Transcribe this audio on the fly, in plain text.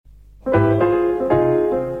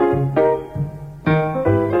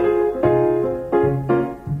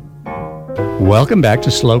Welcome back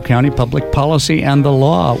to SLO County Public Policy and the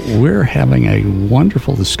Law. We're having a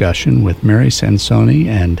wonderful discussion with Mary Sansone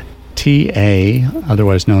and T.A.,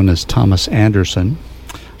 otherwise known as Thomas Anderson,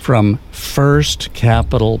 from First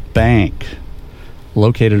Capital Bank,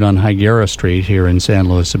 located on Higuera Street here in San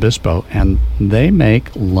Luis Obispo. And they make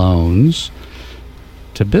loans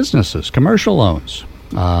to businesses, commercial loans,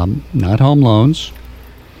 not home loans.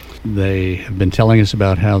 They have been telling us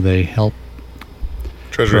about how they help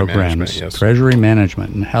Treasury programs, management, yes. treasury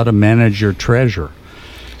management, and how to manage your treasure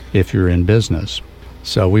if you're in business.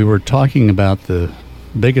 So we were talking about the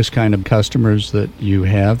biggest kind of customers that you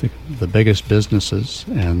have, the biggest businesses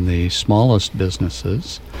and the smallest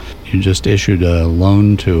businesses. You just issued a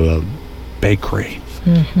loan to a bakery,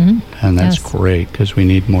 and that's great because we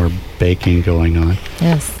need more baking going on.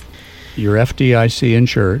 Yes. You're FDIC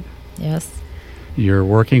insured. Yes. You're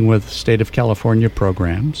working with state of California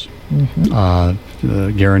programs,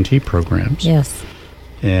 guarantee programs. Yes.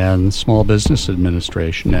 And Small Business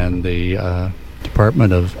Administration and the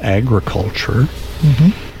Department of Agriculture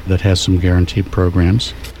that has some guaranteed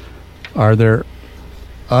programs. Are there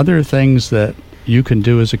other things that you can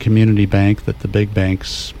do as a community bank that the big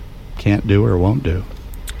banks can't do or won't do?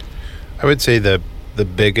 I would say the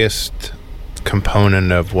biggest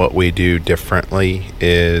component of what we do differently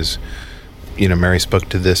is, Mary spoke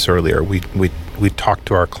to this earlier. We talk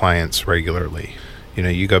to our clients regularly.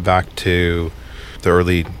 You go back to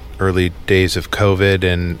the early days of COVID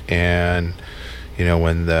and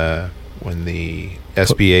when the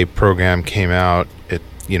SBA program came out at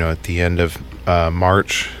the end of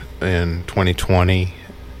March in 2020,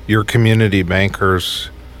 your community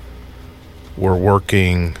bankers were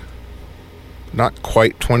working not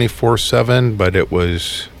quite 24/7, but it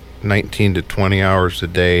was 19 to 20 hours a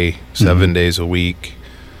day, 7 days a week,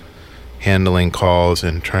 handling calls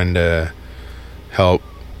and trying to help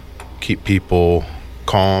keep people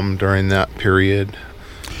calm during that period.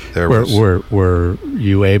 Were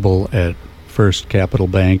you able at First Capital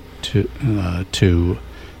Bank to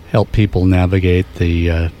help people navigate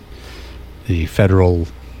the federal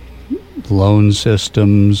loan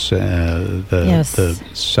systems, the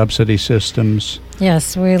subsidy systems?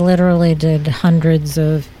 Yes, we literally did hundreds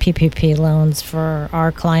of PPP loans for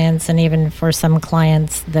our clients and even for some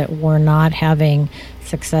clients that were not having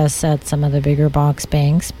success at some of the bigger box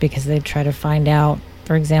banks because they try to find out,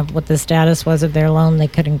 for example, what the status was of their loan. They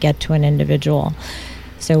couldn't get to an individual.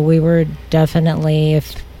 So we were definitely,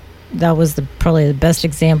 if that was probably the best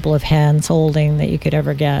example of hands holding that you could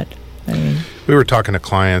ever get. I mean, we were talking to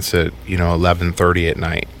clients at 11:30 at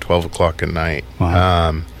night, 12 o'clock at night.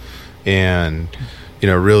 Wow. And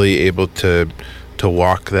really able to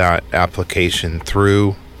walk that application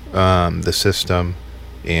through the system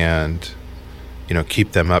and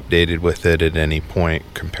keep them updated with it at any point.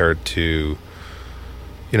 Compared to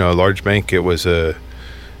a large bank, it was an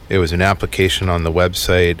application on the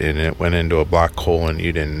website and it went into a black hole and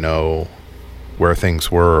you didn't know where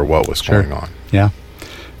things were or what was going on. Yeah.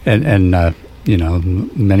 And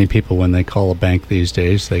many people, when they call a bank these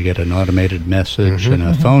days, they get an automated message and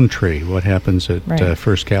a phone tree. What happens at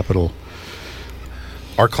First Capital?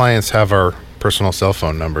 Our clients have our personal cell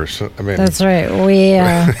phone numbers. I mean, that's right. We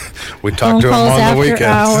talk to them on the weekends.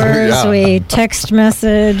 Hours, we text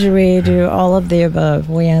message. We do all of the above.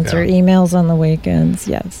 We answer emails on the weekends.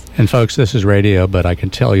 Yes. And folks, this is radio, but I can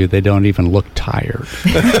tell you they don't even look tired.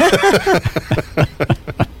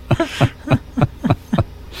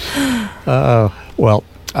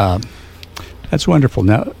 That's wonderful.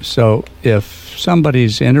 Now, so if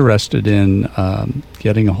somebody's interested in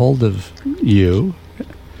getting a hold of you,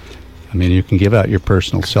 I mean, you can give out your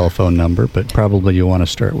personal cell phone number, but probably you want to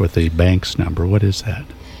start with the bank's number. What is that?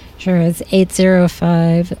 Sure, it's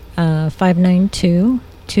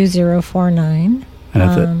 805-592-2049.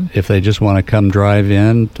 And if they just want to come drive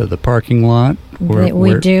in to the parking lot,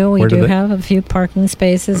 we do have a few parking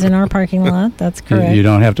spaces in our parking lot. That's correct. You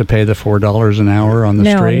don't have to pay the $4 an hour on the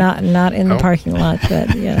street? No, not in the parking lot,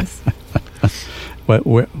 but yes.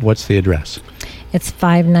 What's the address? It's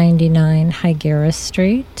 599 Higuera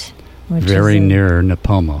Street. Very near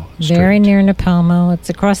Napomo Street. Very near Napomo. It's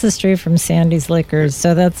across the street from Sandy's Liquors,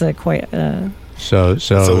 so that's a quite... So it's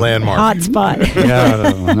a landmark. Hot spot.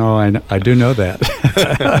 Yeah, no, I do know that.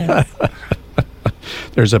 Yes.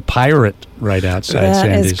 There's a pirate right outside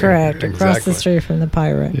Sandy's. That is correct, across the street from the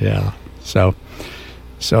pirate. Yeah. So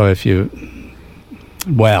if you...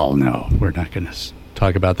 Well, no, we're not going to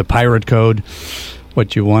talk about the pirate code.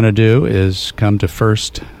 What you want to do is come to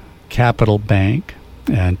First Capital Bank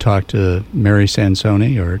and talk to Mary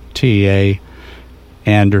Sansone or T.A.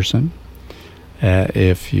 Anderson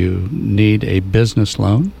if you need a business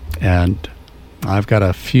loan. And I've got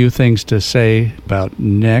a few things to say about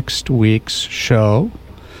next week's show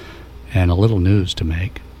and a little news to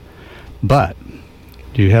make. But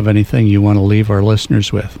do you have anything you want to leave our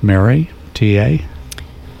listeners with? Mary, TA?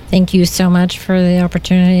 Thank you so much for the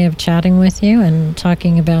opportunity of chatting with you and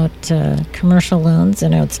talking about commercial loans. I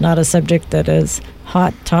know it's not a subject that is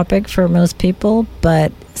hot topic for most people,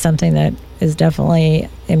 but something that is definitely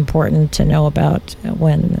important to know about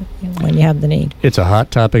when you have the need. It's a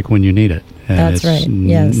hot topic when you need it. And That's right,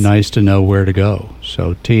 yes. Nice to know where to go.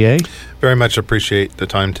 So, TA? Very much appreciate the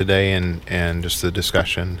time today and just the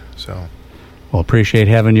discussion. So, Well, appreciate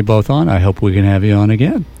having you both on. I hope we can have you on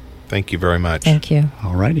again. thank you very much. Thank you.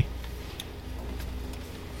 All righty.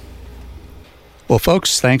 Well,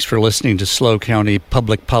 folks, thanks for listening to SLO County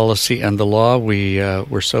Public Policy and the Law.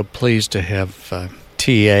 We're so pleased to have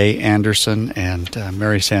T.A. Anderson and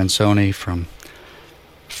Mary Sansone from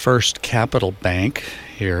First Capital Bank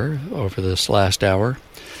here over this last hour.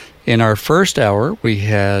 In our first hour, we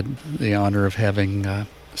had the honor of having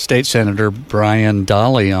State Senator Brian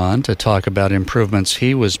Dolly on to talk about improvements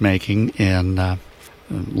he was making in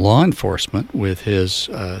law enforcement with his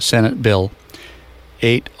Senate Bill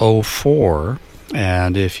 804.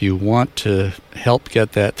 And if you want to help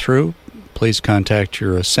get that through, please contact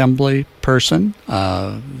your assembly person.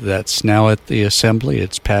 That's now at the assembly.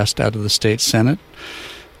 It's passed out of the state Senate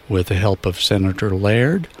with the help of Senator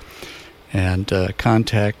Laird. And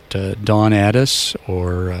contact Don Addis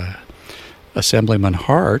or Assemblyman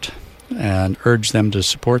Hart and urge them to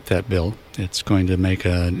support that bill. It's going to make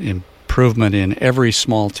an improvement in every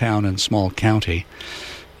small town and small county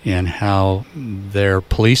in how their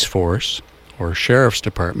police force or sheriff's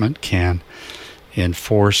department can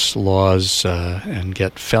enforce laws and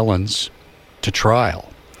get felons to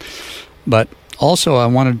trial. But also I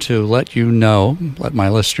wanted to let my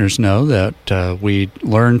listeners know that we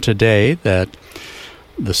learned today that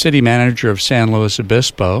the city manager of San Luis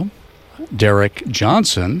Obispo, Derek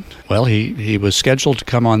Johnson, well, he was scheduled to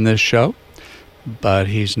come on this show, but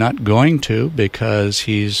he's not going to because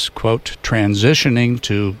he's, quote, transitioning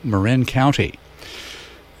to Marin County.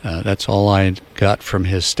 That's all I got from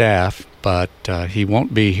his staff, but he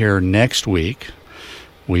won't be here next week.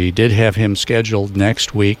 We did have him scheduled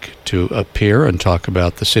next week to appear and talk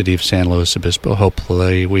about the city of San Luis Obispo.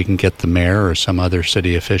 Hopefully we can get the mayor or some other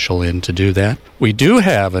city official in to do that. We do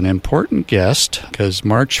have an important guest because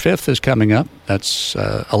March 5th is coming up. That's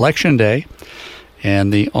Election Day.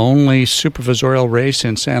 And the only supervisorial race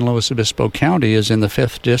in San Luis Obispo County is in the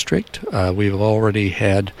 5th District. We've already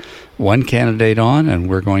had one candidate on, and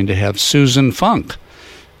we're going to have Susan Funk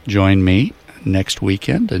join me next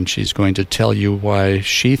weekend, and she's going to tell you why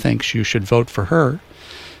she thinks you should vote for her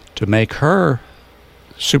to make her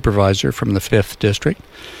supervisor from the 5th District.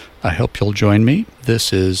 I hope you'll join me.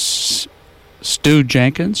 This is Stu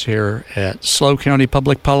Jenkins here at SLO County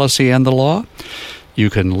Public Policy and the Law.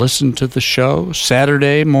 You can listen to the show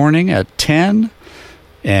Saturday morning at 10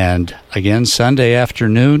 and again Sunday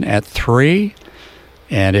afternoon at 3.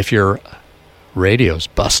 And if your radio's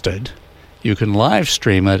busted, you can live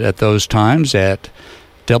stream it at those times at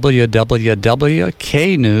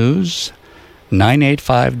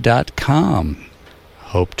www.knews985.com.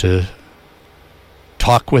 Hope to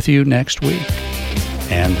talk with you next week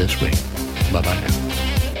and this week. Bye-bye now.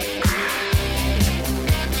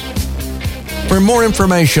 For more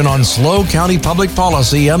information on SLO County Public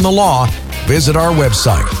Policy and the Law, visit our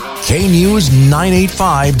website,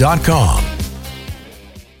 knews985.com.